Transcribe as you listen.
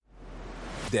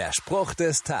Der Spruch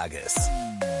des Tages.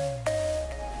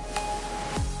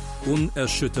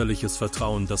 Unerschütterliches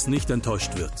Vertrauen, das nicht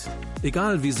enttäuscht wird.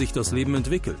 Egal wie sich das Leben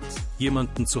entwickelt.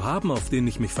 Jemanden zu haben, auf den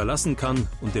ich mich verlassen kann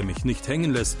und der mich nicht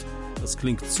hängen lässt, das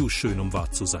klingt zu schön, um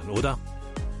wahr zu sein, oder?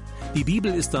 Die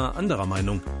Bibel ist da anderer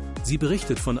Meinung. Sie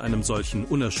berichtet von einem solchen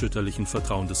unerschütterlichen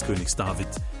Vertrauen des Königs David,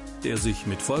 der sich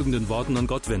mit folgenden Worten an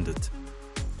Gott wendet.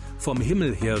 Vom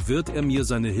Himmel her wird er mir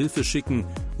seine Hilfe schicken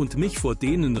und mich vor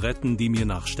denen retten, die mir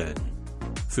nachstellen.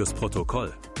 Fürs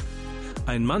Protokoll.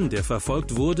 Ein Mann, der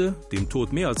verfolgt wurde, dem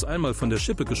Tod mehr als einmal von der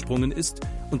Schippe gesprungen ist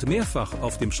und mehrfach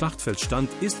auf dem Schlachtfeld stand,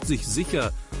 ist sich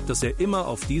sicher, dass er immer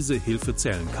auf diese Hilfe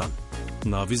zählen kann.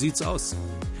 Na, wie sieht's aus?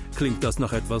 Klingt das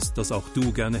nach etwas, das auch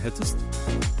du gerne hättest?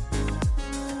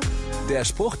 Der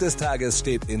Spruch des Tages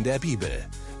steht in der Bibel.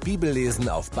 Bibellesen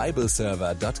auf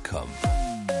bibleserver.com.